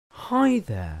hi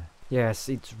there. Yes,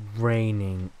 it's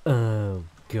raining. Oh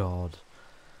god.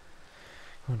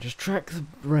 I'll just track the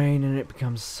rain and it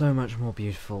becomes so much more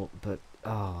beautiful, but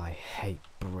oh, I hate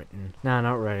Britain. No,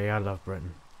 not really, I love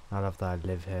Britain. I love that I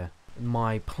live here.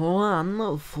 My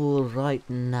plan for right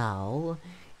now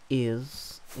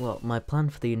is, well, my plan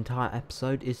for the entire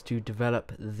episode is to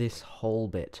develop this whole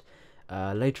bit.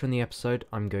 Later in the episode,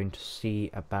 I'm going to see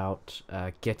about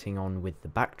getting on with the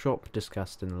backdrop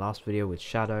discussed in the last video with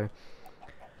Shadow.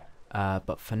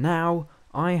 But for now,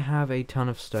 I have a ton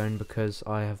of stone because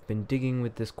I have been digging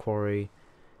in this quarry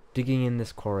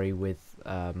with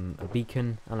a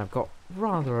beacon, and I've got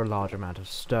rather a large amount of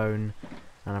stone,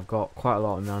 and I've got quite a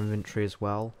lot in my inventory as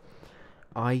well.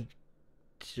 I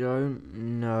don't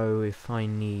know if I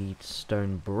need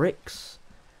stone bricks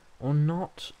or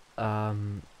not,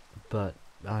 but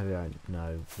I don't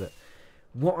know. But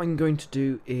what I'm going to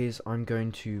do is I'm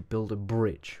going to build a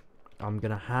bridge. I'm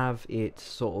going to have it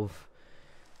sort of,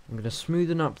 I'm going to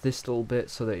smoothen up this little bit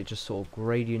so that it just sort of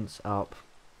gradients up,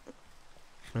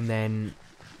 and then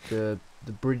the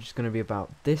bridge is going to be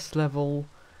about this level,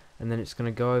 and then it's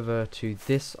going to go over to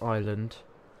this island.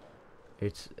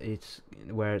 It's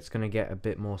where it's going to get a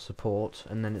bit more support,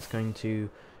 and then it's going to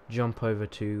jump over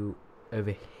to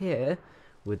over here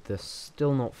with the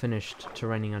still not finished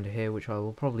terraining under here, which I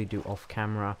will probably do off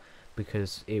camera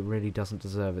because it really doesn't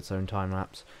deserve its own time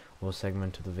lapse or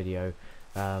segment of the video.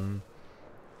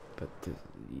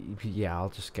 Yeah,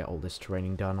 I'll just get all this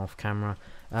terraining done off camera.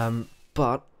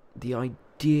 But the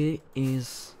idea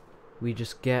is we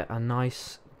just get a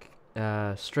nice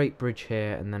straight bridge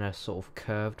here and then a sort of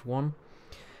curved one.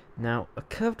 Now, a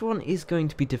curved one is going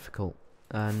to be difficult,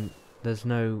 and there's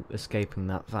no escaping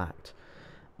that fact.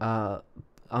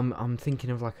 I'm thinking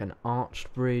of like an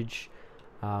arched bridge.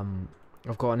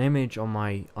 I've got an image on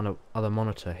my other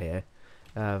monitor here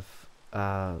of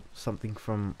something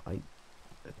from, I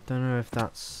don't know if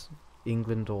that's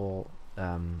England or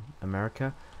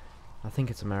America. I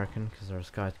think it's American because there are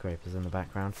skyscrapers in the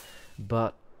background.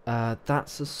 But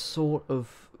that's a sort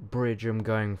of bridge I'm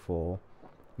going for,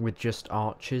 with just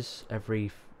arches every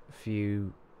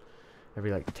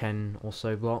like 10 or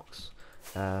so blocks.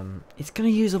 It's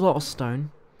going to use a lot of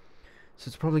stone, so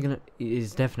it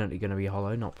is definitely going to be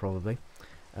hollow, not probably.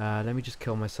 Let me just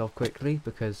kill myself quickly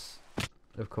because,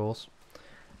 of course.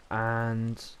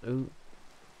 And ooh,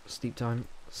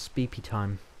 speepy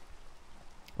time.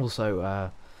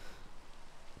 Also,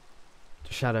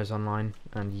 Shadow's online,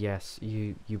 and yes,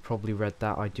 you probably read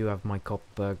that. I do have my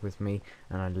Copperberg with me,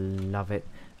 and I love it,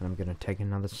 and I'm gonna take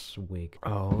another swig.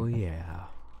 Oh yeah.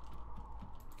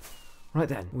 Right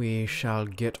then, we shall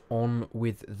get on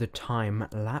with the time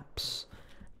lapse,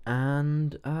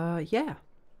 and yeah.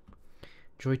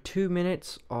 Enjoy 2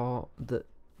 minutes that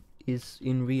is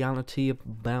in reality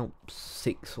about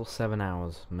 6 or 7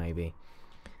 hours, maybe.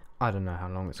 I don't know how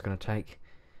long it's gonna take.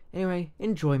 Anyway,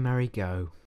 enjoy merry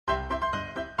go.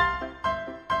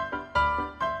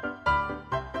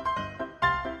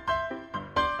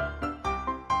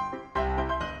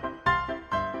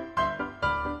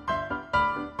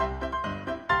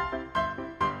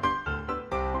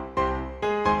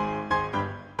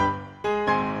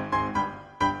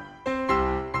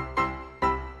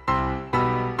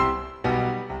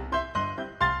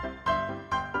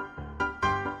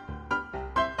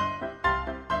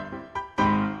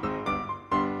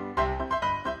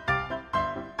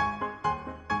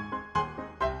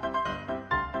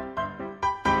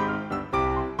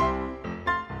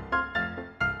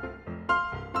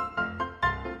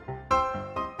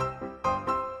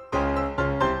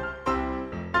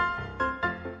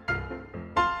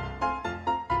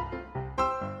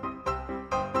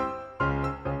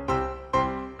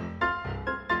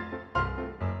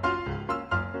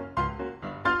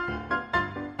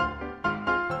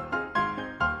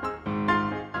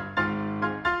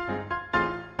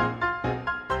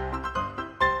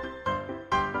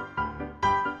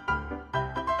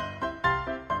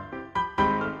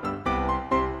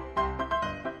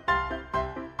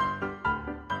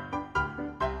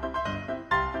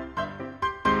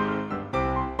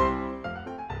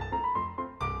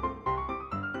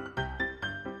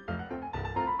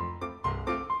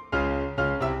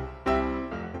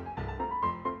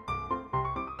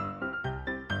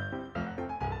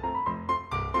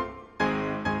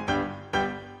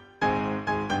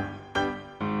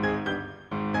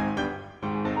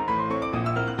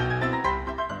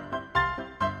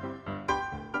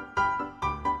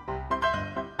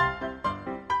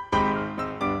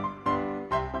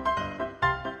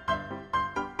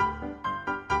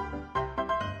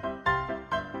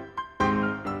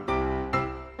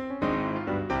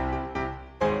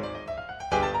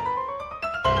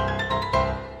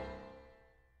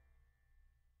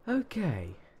 Okay,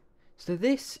 so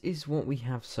this is what we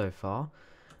have so far.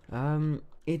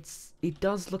 It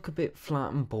does look a bit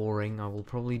flat and boring. I will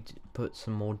probably put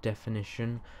some more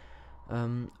definition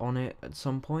on it at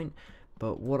some point.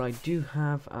 But what I do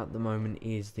have at the moment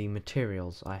is the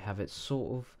materials. I have it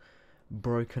sort of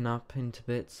broken up into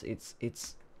bits.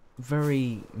 It's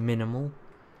very minimal,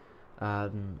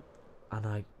 and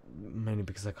I mainly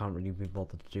because I can't really be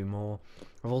bothered to do more.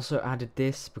 I've also added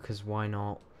this because why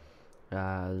not?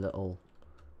 A little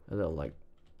like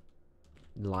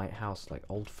lighthouse, like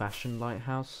old-fashioned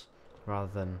lighthouse, rather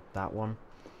than that one.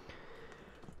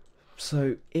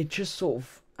 So it just sort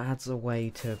of adds a way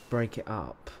to break it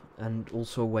up, and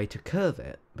also a way to curve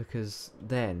it, because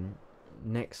then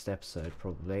next episode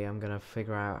probably I'm gonna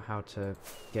figure out how to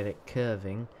get it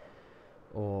curving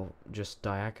or just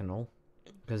diagonal,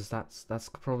 because that's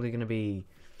probably gonna be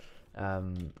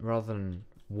rather than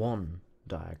one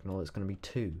diagonal, it's gonna be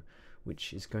two,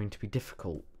 which is going to be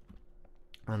difficult,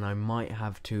 and I might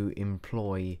have to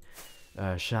employ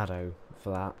Shadow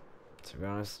for that, to be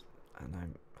honest.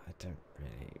 And I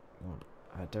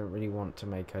don't really want to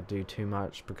make her do too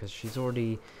much, because she's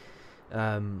already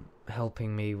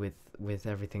helping me with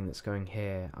everything that's going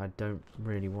here. I don't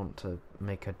really want to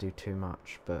make her do too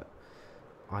much, but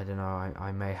I don't know,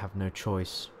 I may have no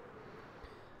choice.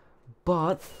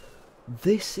 But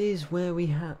this is where we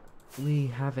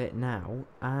have it now,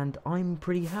 and I'm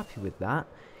pretty happy with that.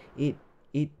 It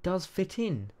does fit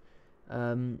in.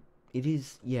 It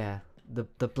is, yeah,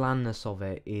 the blandness of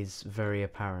it is very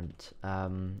apparent.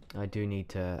 I do need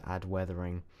to add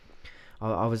weathering.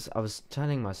 I was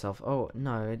telling myself, oh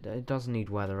no, it doesn't need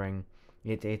weathering.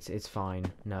 It's fine.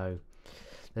 No,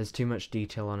 there's too much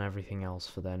detail on everything else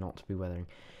for there not to be weathering.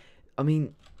 I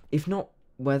mean, if not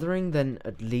weathering, then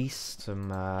at least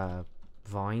some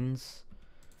vines,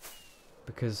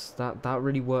 because that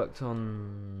really worked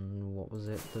on, what was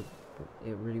it that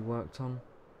it really worked on?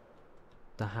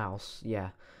 The house,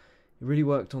 yeah. It really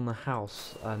worked on the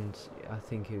house, and I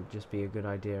think it would just be a good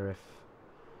idea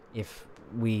if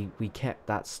we kept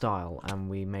that style and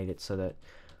we made it so that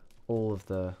all of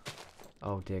the...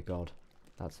 Oh dear God,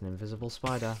 that's an invisible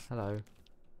spider. Hello.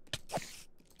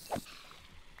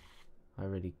 I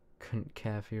really couldn't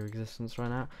care for your existence right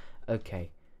now. Okay,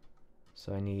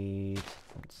 so I need...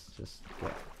 let's just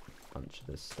get a bunch of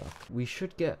this stuff. We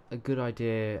should get a good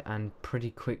idea, and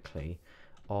pretty quickly,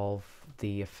 of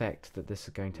the effect that this is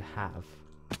going to have.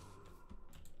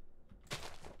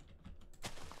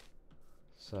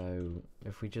 So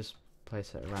if we just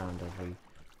place it around every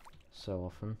so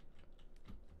often.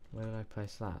 Where did I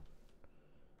place that?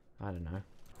 I don't know.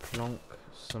 Plonk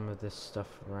some of this stuff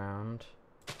around.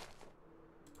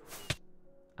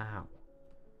 Ow.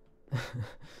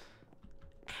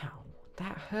 Ow.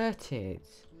 That hurted.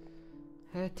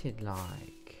 Hurted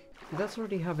like. That's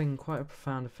already having quite a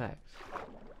profound effect.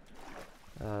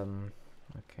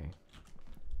 Okay.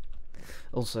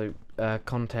 Also,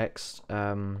 context,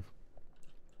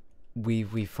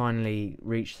 we finally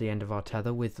reached the end of our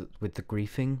tether with the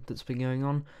griefing that's been going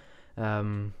on.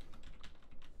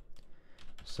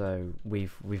 So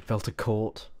we've built a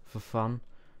court for fun.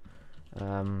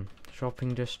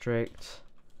 Shopping district,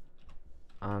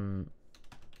 and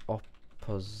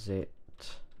opposite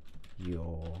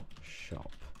your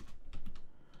shop.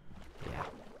 Yeah.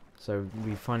 So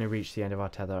we finally reached the end of our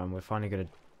tether, and we're finally going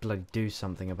to bloody do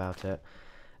something about it.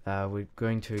 We're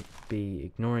going to be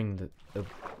ignoring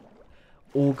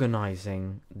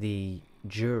organising the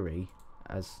jury,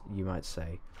 as you might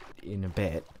say, in a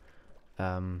bit.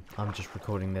 I'm just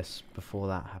recording this before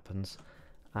that happens,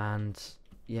 and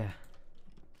yeah,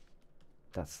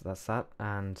 that's that.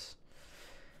 And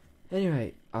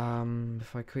anyway,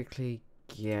 if I quickly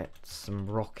get some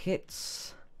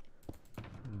rockets,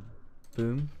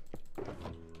 boom,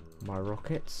 my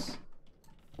rockets.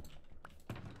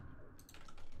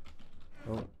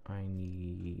 Oh, I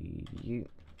need you.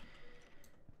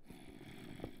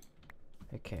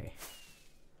 Okay.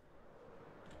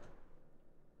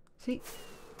 See,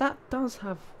 that does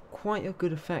have quite a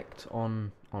good effect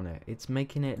on it. It's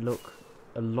making it look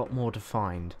a lot more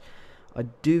defined. I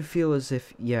do feel as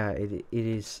if, yeah, it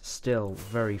is still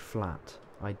very flat.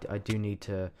 I do need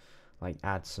to like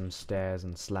add some stairs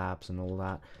and slabs and all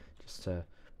that, just to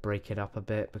break it up a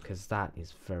bit, because that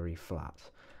is very flat.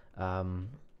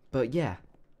 But yeah,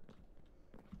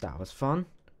 that was fun,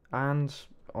 and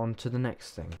on to the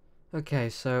next thing. Okay,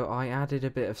 so I added a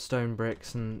bit of stone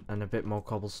bricks and a bit more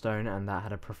cobblestone, and that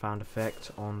had a profound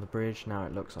effect on the bridge. Now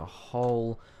it looks a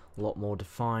whole lot more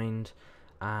defined,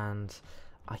 and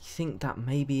I think that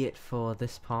may be it for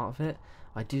this part of it.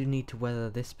 I do need to weather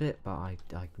this bit, but I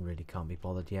really can't be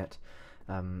bothered yet.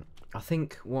 I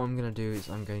think what I'm going to do is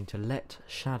I'm going to let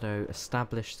Shadow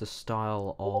establish the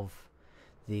style of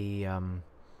the,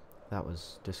 that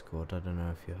was Discord, I don't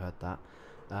know if you heard that.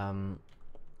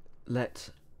 Let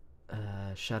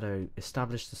Shadow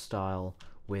establish the style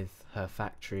with her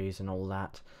factories and all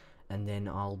that, and then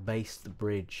I'll base the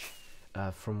bridge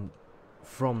from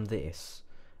this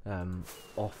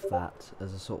off that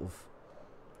as a sort of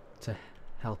to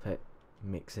help it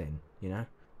mix in, you know.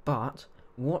 But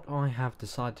what I have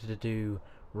decided to do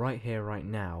right here right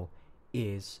now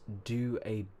is do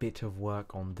a bit of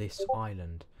work on this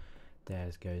island. There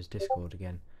goes Discord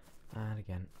again and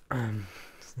again.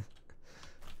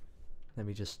 Let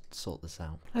me just sort this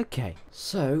out. Okay,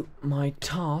 so my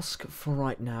task for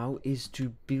right now is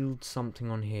to build something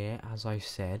on here, as I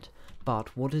said.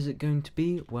 But what is it going to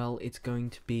be? Well, it's going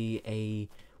to be a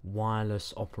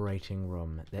wireless operating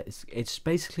room. It's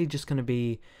basically just going to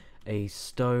be a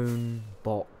stone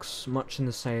box, much in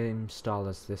the same style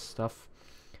as this stuff.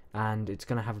 And it's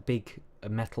going to have a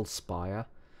metal spire.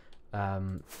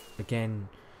 Again,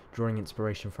 drawing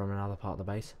inspiration from another part of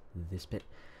the base, this bit.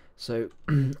 So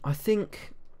I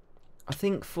think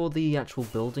for the actual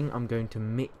building, I'm going to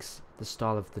mix the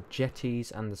style of the jetties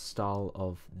and the style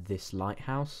of this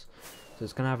lighthouse. So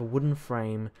it's going to have a wooden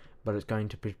frame, but it's going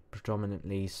to be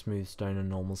predominantly smooth stone and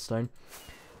normal stone.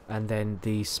 And then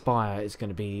the spire is going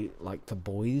to be like the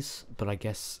buoys, but I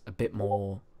guess a bit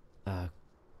more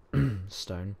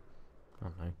stone. I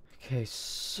don't know. Okay,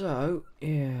 so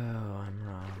yeah, I'm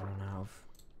run out of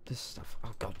this stuff.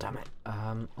 Oh god damn it.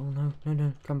 Oh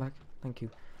no, come back. Thank you.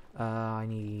 I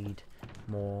need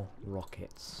more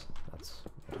rockets. That's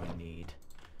what I need.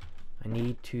 I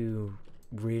need to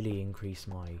really increase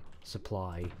my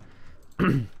supply.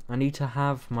 I need to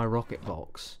have my rocket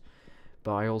box,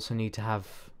 but I also need to have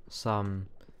some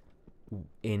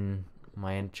in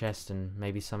my end chest and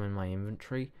maybe some in my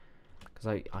inventory, because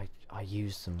I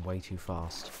use them way too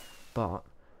fast. But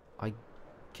I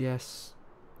guess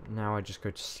now I just go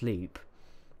to sleep,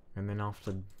 and then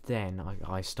after then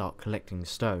I start collecting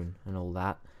stone and all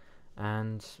that,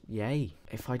 and yay.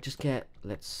 If I just get,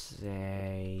 let's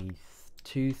say,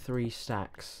 2-3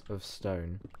 stacks of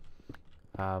stone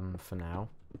for now,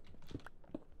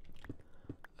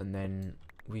 and then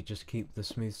we just keep the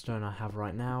smooth stone I have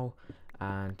right now.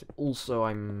 And also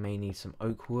I may need some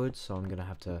oak wood, so I'm gonna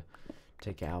have to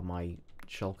take it out of my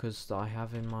shulkers that I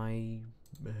have in my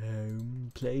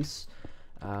home place.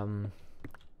 And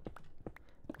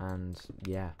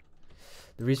yeah,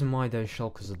 the reason why those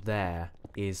shulkers are there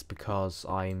is because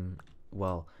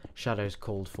Shadow's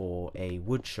called for a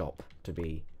wood shop to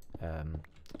be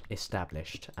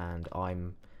established, and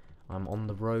I'm on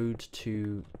the road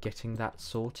to getting that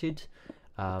sorted,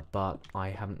 but I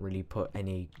haven't really put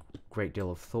any great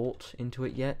deal of thought into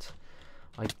it yet.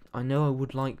 I know I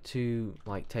would like to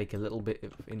take a little bit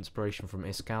of inspiration from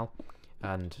Iskal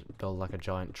and build like a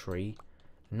giant tree,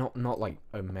 not like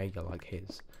Omega like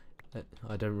his.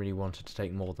 I don't really want it to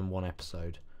take more than one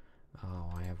episode. Oh,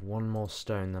 I have one more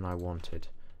stone than I wanted.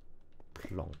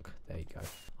 Plonk. There you go.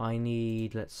 I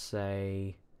need, let's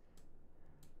say,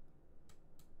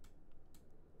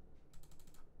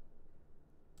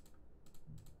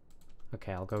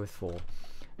 okay, I'll go with 4.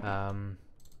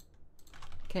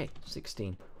 Okay,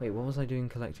 16. Wait, what was I doing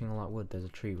collecting all that wood? There's a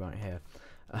tree right here.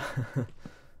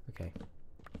 Okay.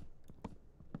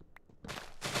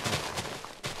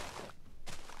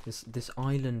 This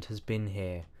island has been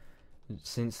here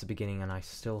since the beginning, and I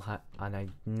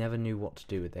never knew what to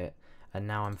do with it, and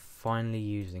now I'm finally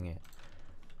using it.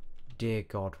 Dear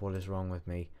God, what is wrong with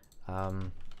me?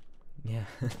 Yeah.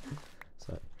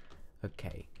 So,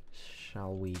 okay.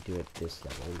 Shall we do it this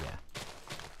level? Yeah.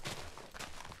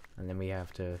 And then we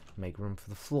have to make room for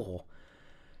the floor.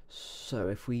 So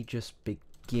if we just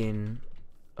begin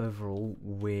overall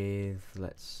with,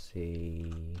 let's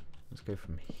see, let's go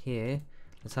from here.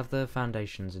 Let's have the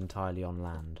foundations entirely on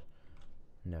land.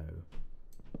 No,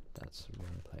 that's the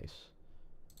wrong place.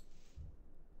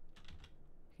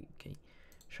 Okay,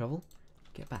 shovel,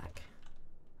 get back.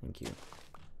 Thank you.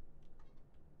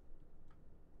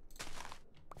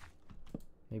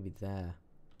 Maybe there.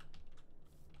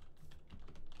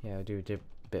 Yeah, I do a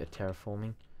bit of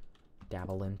terraforming,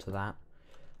 dabble into that,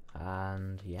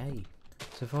 and yay.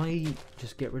 So if I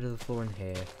just get rid of the floor in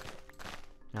here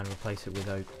and replace it with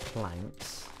oak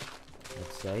planks,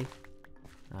 let's say,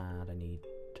 and I need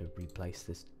to replace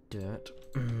this dirt.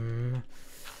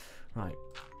 Right.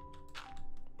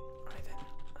 Right then,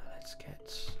 let's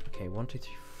get, okay, 1, 2,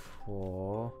 3,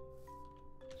 4,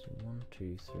 so 1,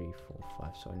 2, 3, 4,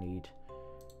 5, so I need,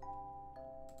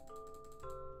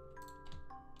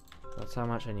 that's how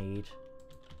much I need.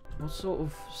 What sort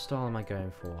of style am I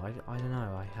going for? I don't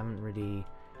know. I haven't really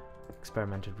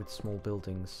experimented with small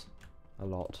buildings a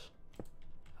lot.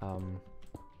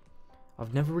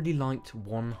 I've never really liked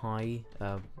one high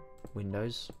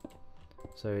windows,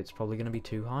 so it's probably going to be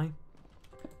too high.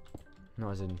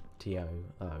 Not as in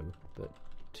T-O-O, but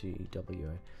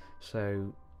T-W-O.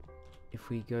 So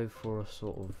if we go for a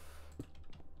sort of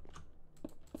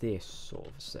this sort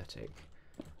of aesthetic,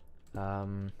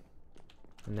 and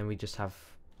then we just have,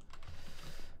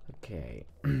 okay,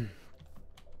 okay,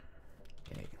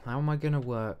 how am I going to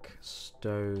work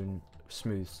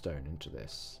smooth stone into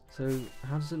this? So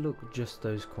how does it look with just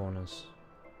those corners?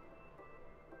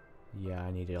 Yeah,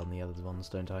 I need it on the other ones,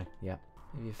 don't I? Yeah.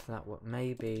 Maybe if that were,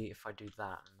 maybe if I do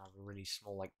that and have a really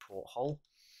small like porthole,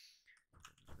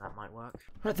 that might work.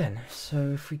 Right then,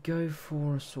 so if we go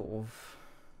for a sort of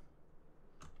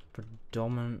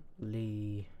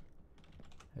predominantly,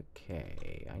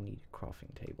 okay, I need a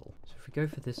crafting table. So if we go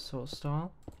for this sort of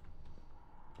style,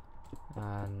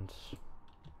 and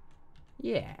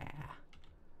yeah,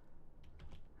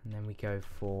 and then we go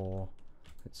for,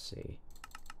 let's see,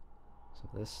 so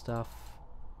this stuff,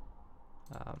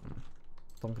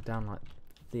 plonk it down like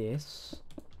this,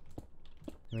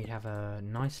 and we have a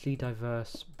nicely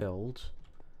diverse build.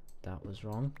 That was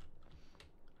wrong.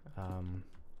 That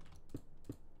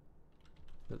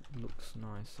looks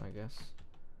nice, I guess.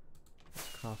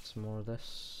 Let's craft some more of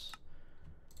this.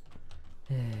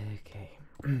 Okay.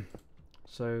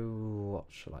 So what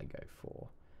shall I go for?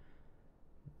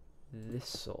 This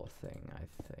sort of thing, I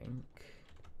think.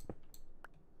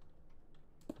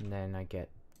 And then I get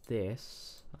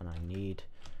this, and I need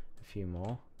a few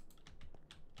more.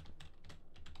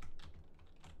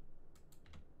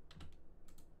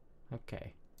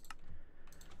 Okay.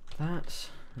 That,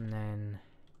 and then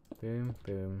boom,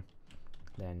 boom,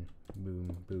 then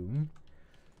boom, boom.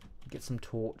 Get some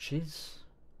torches.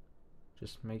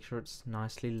 Just make sure it's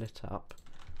nicely lit up.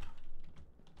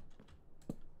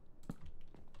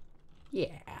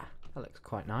 Yeah, that looks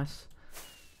quite nice.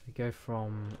 We go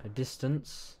from a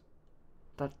distance.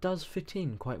 That does fit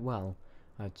in quite well,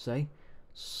 I'd say.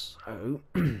 So,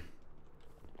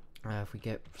 if we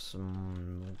get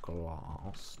some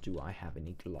glass, do I have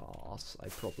any glass? I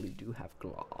probably do have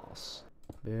glass.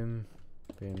 Boom,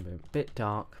 boom, boom. Bit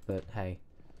dark, but hey,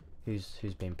 who's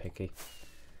being picky?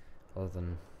 Other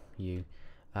than you.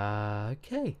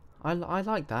 Okay. I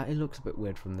like that. It looks a bit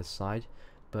weird from this side,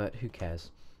 but who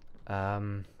cares?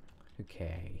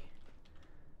 Okay.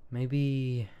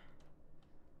 Maybe.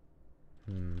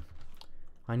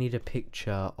 I need a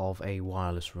picture of a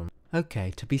wireless room.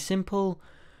 Okay, to be simple,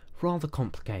 rather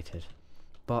complicated,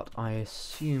 but I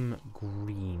assume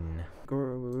green.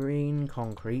 Green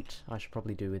concrete. I should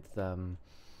probably do with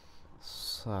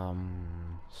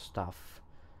some stuff.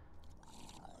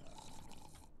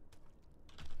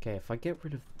 Okay, if I get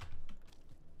rid of...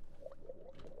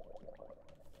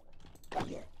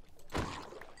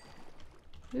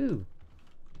 Ooh.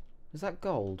 Is that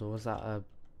gold, or was that a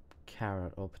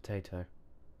carrot or potato?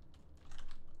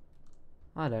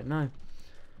 I don't know.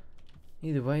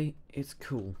 Either way, it's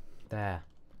cool. There.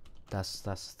 That's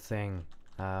the thing.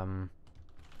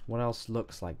 What else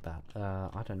looks like that?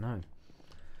 I don't know.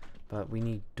 But we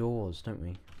need doors, don't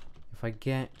we? If I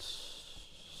get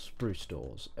spruce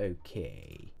doors,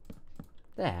 okay.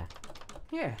 There.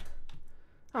 Yeah.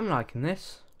 I'm liking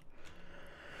this.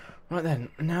 Right then,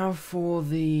 now for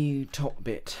the top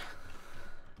bit.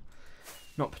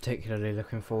 Not particularly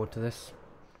looking forward to this,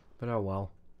 but oh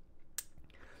well.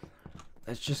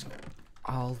 Let's just...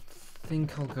 I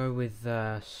think I'll go with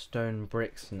stone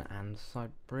bricks and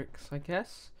andesite bricks, I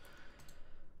guess.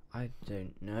 I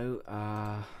don't know.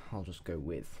 I'll just go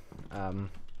with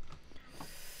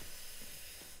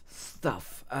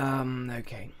stuff.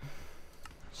 Okay.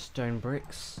 Stone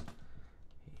bricks.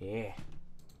 Yeah.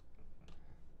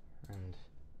 And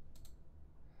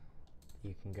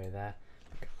you can go there.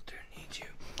 I don't need you.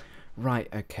 Right,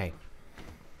 okay.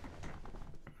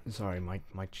 Sorry, my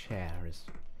chair is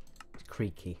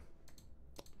creaky.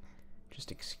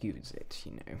 Just excuse it,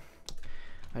 you know.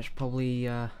 I should probably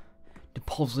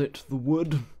deposit the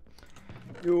wood.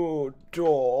 Your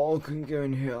dog can go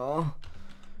in here.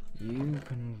 You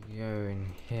can go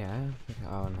in here.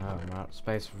 Oh no, I'm out of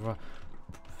space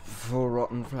for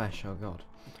rotten flesh. Oh god.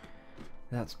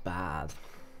 That's bad.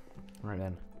 Right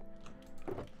then.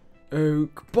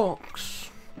 Oak box.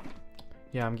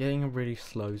 Yeah, I'm getting a really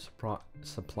slow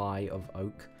supply of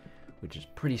oak, which is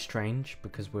pretty strange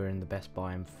because we're in the best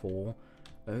biome for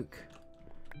oak.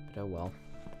 But oh well.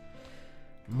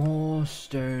 More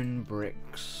stone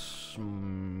bricks.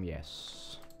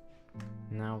 Yes.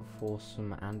 Now for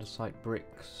some andesite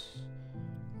bricks.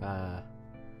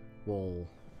 Wall,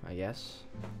 I guess.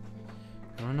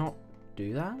 Can I not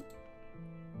do that?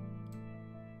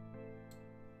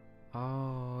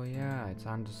 Oh yeah, it's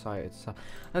andesite. It's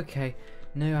okay.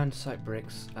 No andesite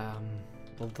bricks.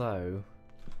 Although,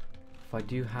 if I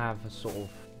do have a sort of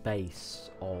base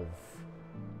of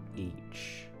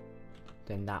each,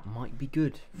 then that might be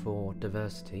good for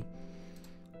diversity.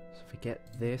 So if we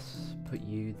get this, put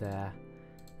you there,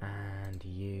 and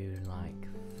you like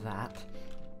that,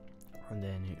 and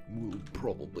then it will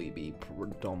probably be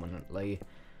predominantly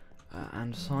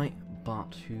andesite,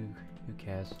 but who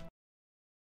cares?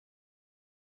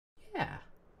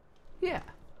 Yeah,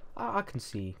 I can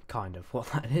see kind of what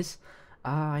that is.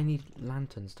 I need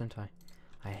lanterns, don't I?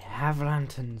 I have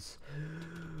lanterns.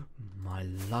 My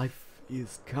life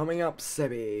is coming up,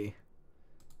 Sebby.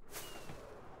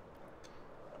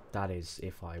 That is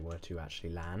if I were to actually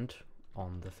land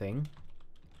on the thing.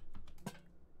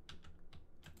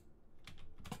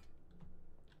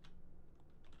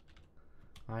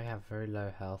 I have very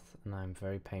low health and I'm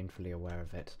very painfully aware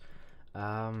of it.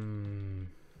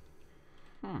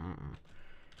 We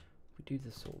do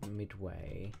this sort of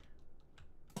midway.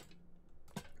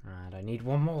 And I need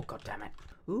one more, god damn it.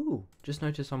 Ooh, just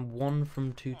noticed I'm 1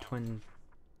 from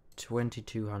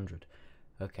 2200.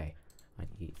 Okay, I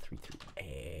need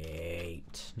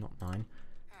 338, not 9.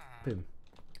 Boom.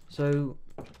 So,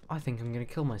 I think I'm gonna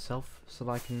kill myself so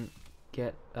that I can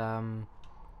get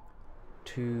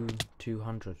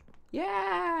 200.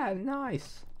 Yeah,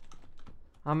 nice.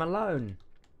 I'm alone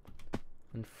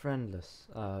and friendless.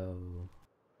 Oh.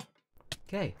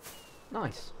 Okay,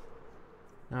 nice.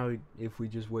 Now, if we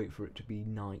just wait for it to be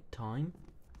night time,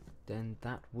 then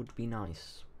that would be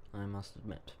nice, I must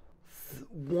admit.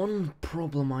 One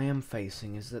problem I am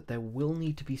facing is that there will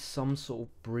need to be some sort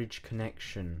of bridge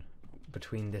connection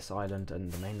between this island and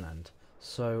the mainland.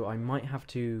 So I might have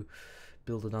to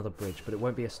build another bridge, but it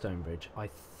won't be a stone bridge. I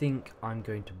think I'm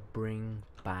going to bring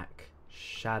back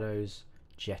Shadow's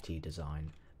jetty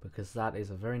design, because that is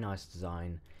a very nice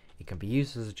design. It can be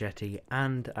used as a jetty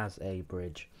and as a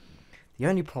bridge. The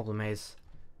only problem is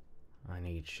I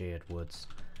need sheared woods.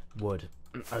 Wood.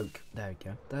 Oak. There we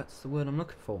go. That's the word I'm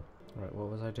looking for. Right, what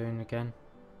was I doing again?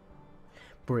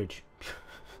 Bridge.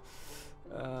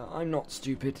 I'm not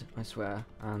stupid, I swear.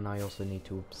 And I also need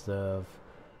to observe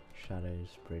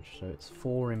Shadow's bridge. So it's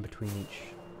 4 in between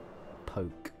each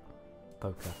poker.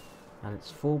 And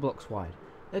it's 4 blocks wide.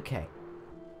 Okay.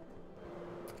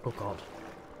 Oh god.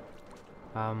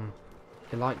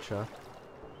 Elytra.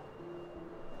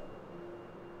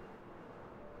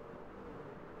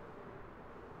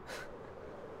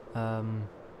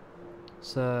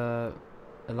 Sir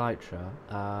Elytra,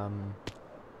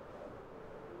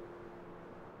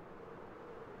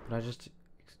 but I just,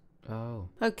 oh,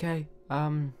 okay,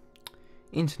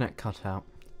 internet cut out.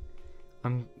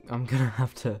 I'm gonna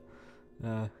have to,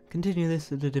 continue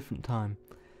this at a different time.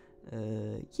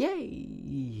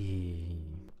 Yay!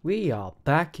 We are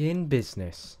back in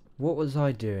business. What was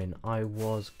I doing? I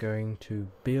was going to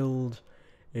build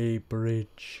a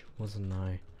bridge, wasn't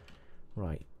I?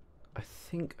 Right. I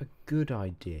think a good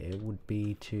idea would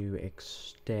be to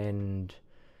extend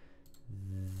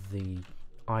the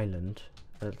island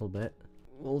a little bit.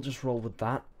 We'll just roll with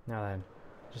that. Now then,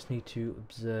 just need to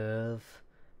observe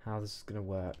how this is going to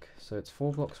work. So it's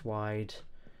 4 blocks wide,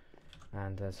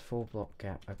 and there's a 4 block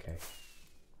gap. Okay. So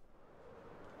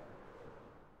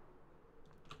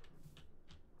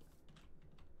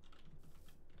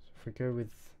if we go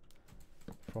with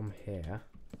from here.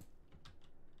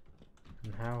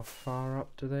 And how far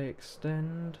up do they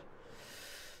extend?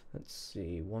 Let's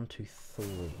see, 1, 2, 3.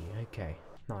 Okay,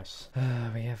 nice.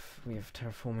 We have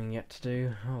terraforming yet to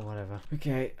do. Oh, whatever.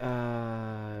 Okay.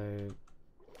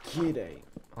 G'day.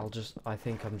 I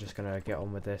think I'm just gonna get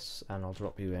on with this, and I'll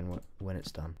drop you in when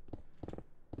it's done.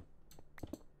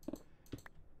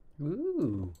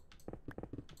 Ooh.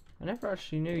 I never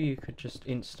actually knew you could just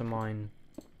insta-mine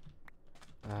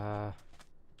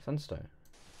sunstone.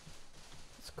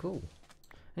 That's cool.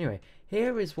 Anyway,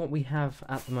 here is what we have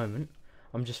at the moment.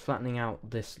 I'm just flattening out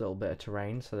this little bit of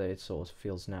terrain so that it sort of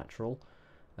feels natural.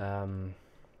 Well,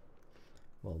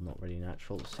 not really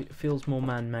natural. It feels more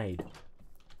man-made,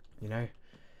 you know?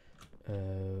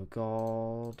 Oh,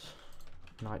 God.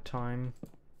 Nighttime.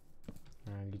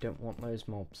 And you don't want those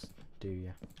mobs, do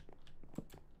you?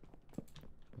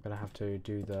 I'm going to have to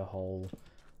do the whole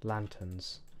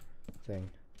lanterns thing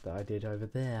that I did over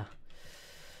there.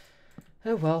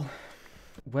 Oh, well.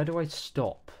 Where do I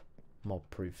stop mob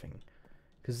proofing?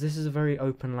 Because this is a very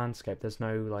open landscape. There's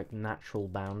no like natural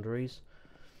boundaries.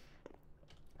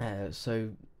 So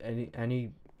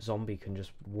any zombie can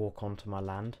just walk onto my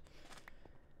land.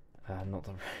 Not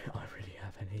that I really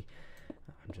have any.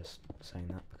 I'm just saying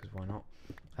that because why not?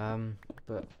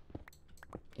 But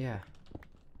yeah,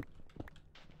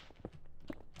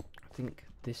 I think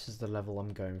this is the level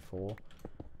I'm going for.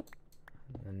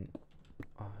 And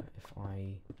if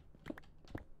I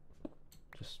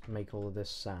just make all of this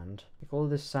sand,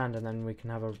 and then we can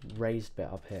have a raised bit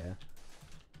up here,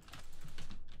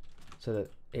 so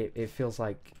that it feels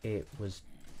like it was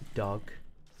dug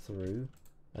through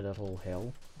a little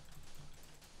hill,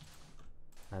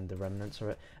 and the remnants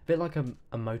are a bit like a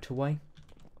motorway,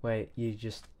 where you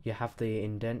have the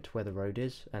indent where the road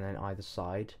is, and then either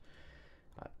side,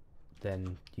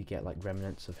 then you get like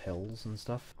remnants of hills and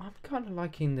stuff. I'm kind of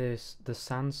liking the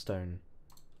sandstone,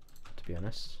 to be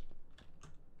honest.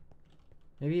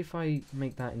 Maybe if I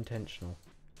make that intentional.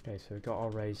 Okay, so we've got our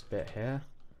raised bit here.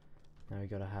 Now we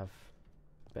gotta have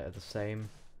a bit of the same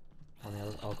on the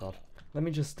other. Oh god. Let me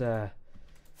just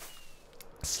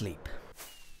sleep.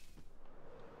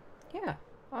 Yeah,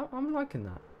 I'm liking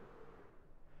that.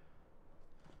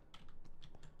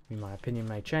 I mean, my opinion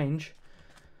may change,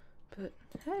 but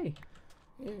hey,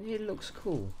 it looks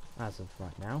cool as of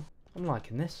right now. I'm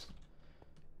liking this.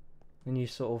 And you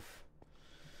sort of...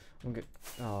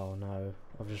 oh no,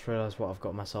 I've just realised what I've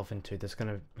got myself into. There's going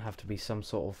to have to be some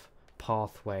sort of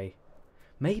pathway.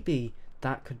 Maybe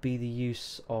that could be the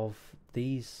use of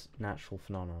these natural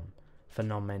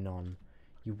phenomenon.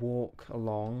 You walk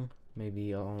along,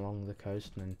 maybe along the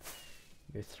coast, and then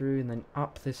you go through and then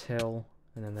up this hill,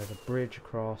 and then there's a bridge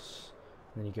across,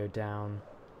 and then you go down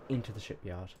into the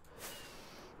shipyard.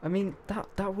 I mean,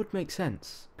 that would make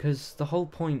sense, because the whole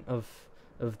point of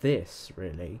this,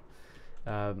 really,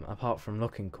 apart from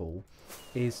looking cool,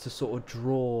 is to sort of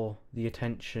draw the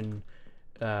attention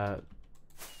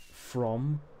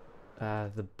from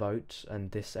the boat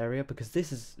and this area, because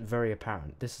this is very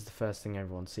apparent. This is the first thing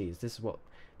everyone sees. This is what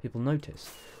people notice.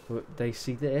 They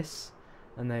see this,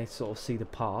 and they sort of see the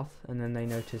path, and then they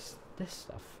notice this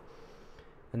stuff,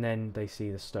 and then they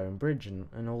see the stone bridge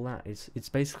and all that. It's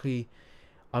basically,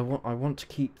 I want to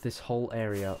keep this whole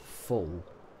area full,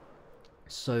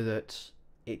 so that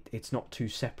it's not too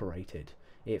separated.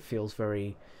 It feels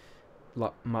very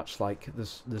much like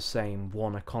the same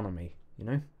one economy, you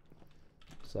know.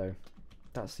 So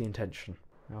that's the intention.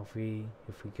 Now if we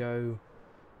go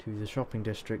to the shopping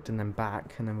district and then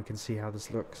back, and then we can see how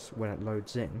this looks when it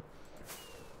loads in.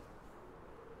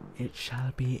 It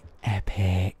shall be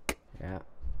epic. Yeah,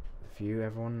 the view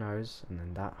everyone knows, and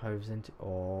then that hoves into...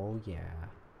 oh yeah.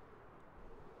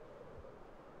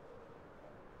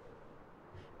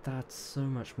 That's so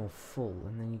much more full,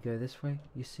 and then you go this way,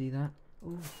 you see that?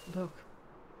 Oh, look.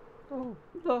 Oh,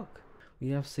 look. We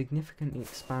have significantly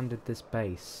expanded this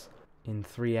base in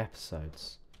 3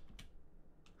 episodes.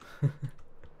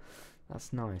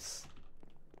 That's nice.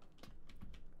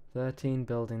 13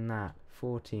 building that,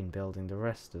 14 building the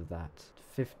rest of that,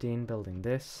 15 building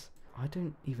this. I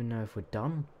don't even know if we're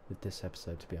done with this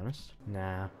episode, to be honest.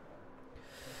 Nah.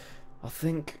 I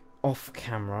think off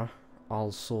camera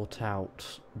I'll sort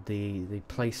out the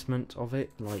placement of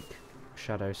it, like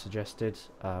Shadow suggested,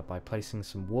 by placing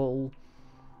some wool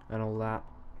and all that.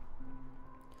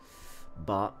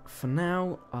 But for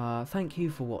now, thank you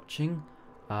for watching.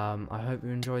 I hope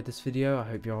you enjoyed this video. I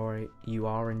hope you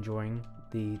are enjoying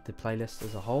the playlist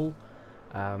as a whole,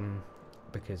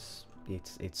 because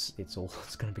it's all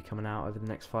that's going to be coming out over the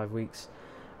next 5 weeks,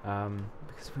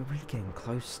 because we're really getting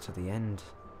close to the end.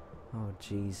 Oh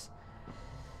jeez.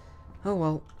 Oh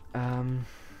well.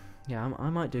 Yeah, I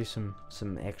might do some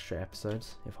extra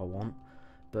episodes if I want,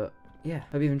 but yeah,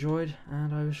 hope you've enjoyed,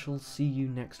 and I shall see you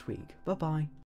next week. Bye bye.